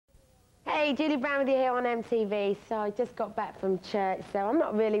Hey, Julie Brown with you here on MTV. So I just got back from church, so I'm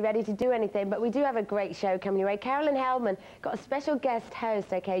not really ready to do anything, but we do have a great show coming your way. Carolyn Hellman got a special guest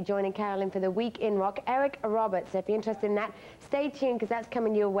host, okay, joining Carolyn for the Week in Rock, Eric Roberts. So if you're interested in that, stay tuned because that's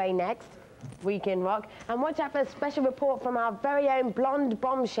coming your way next, Week in Rock. And watch out for a special report from our very own blonde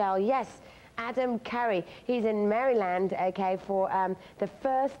bombshell. Yes, Adam Curry. He's in Maryland, okay, for the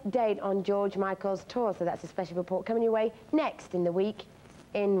first date on George Michael's tour. So that's a special report coming your way next in the Week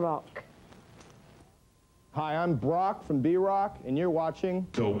in Rock. Hi, I'm Brock from B-Rock, and you're watching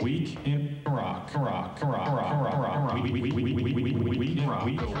The Week in Rock.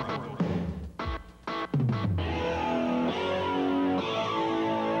 Week in Rock.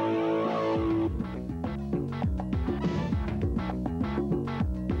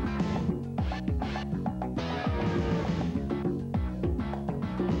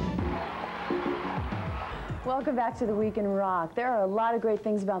 Welcome back to the Week in Rock. There are a lot of great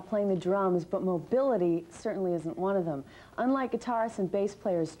things about playing the drums, but mobility certainly isn't one of them. Unlike guitarists and bass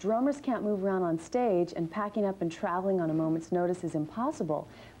players, drummers can't move around on stage, and packing up and traveling on a moment's notice is impossible.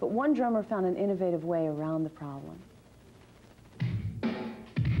 But one drummer found an innovative way around the problem.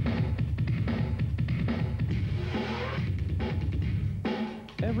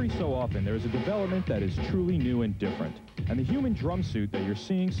 Every so often, there is a development that is truly new and different, and the human drum suit that you're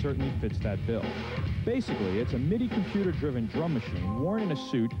seeing certainly fits that bill. Basically, it's a MIDI computer-driven drum machine worn in a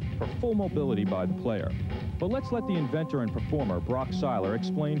suit for full mobility by the player. But let's let the inventor and performer, Brock Seiler,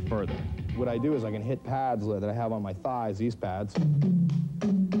 explain further. What I do is I can hit pads that I have on my thighs, these pads. Get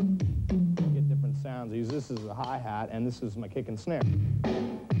different sounds. This is a hi-hat, and this is my kick and snare.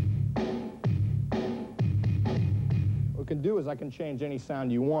 What I can do is I can change any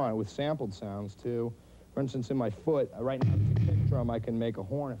sound you want with sampled sounds, too. For instance, in my foot, right now it's a kick drum, I can make a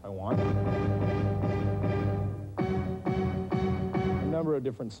horn if I want. A number of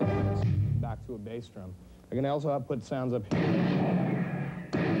different sounds back to a bass drum. I can also put sounds up here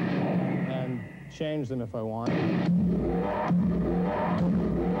and change them if I want.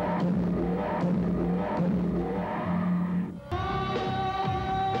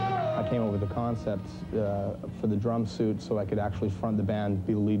 I came up with the concept for the drum suit so I could actually front the band,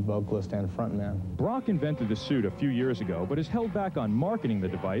 be the lead vocalist and frontman. Brock invented the suit a few years ago, but has held back on marketing the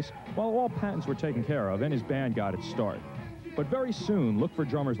device while all patents were taken care of and his band got its start. But very soon, look for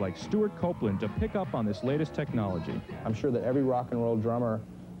drummers like Stuart Copeland to pick up on this latest technology. I'm sure that every rock and roll drummer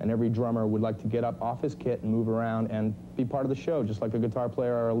and every drummer would like to get up off his kit and move around and be part of the show, just like a guitar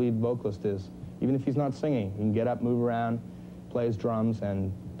player or a lead vocalist is. Even if he's not singing, he can get up, move around, play his drums,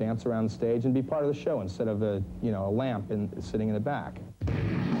 and dance around the stage and be part of the show instead of a lamp sitting in the back.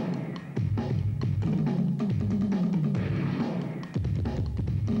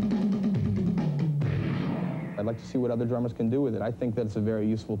 I'd like to see what other drummers can do with it. I think that it's a very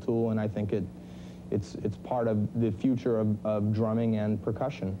useful tool, and I think it's part of the future of drumming and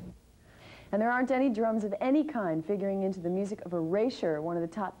percussion. And there aren't any drums of any kind figuring into the music of Erasure, one of the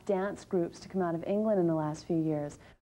top dance groups to come out of England in the last few years.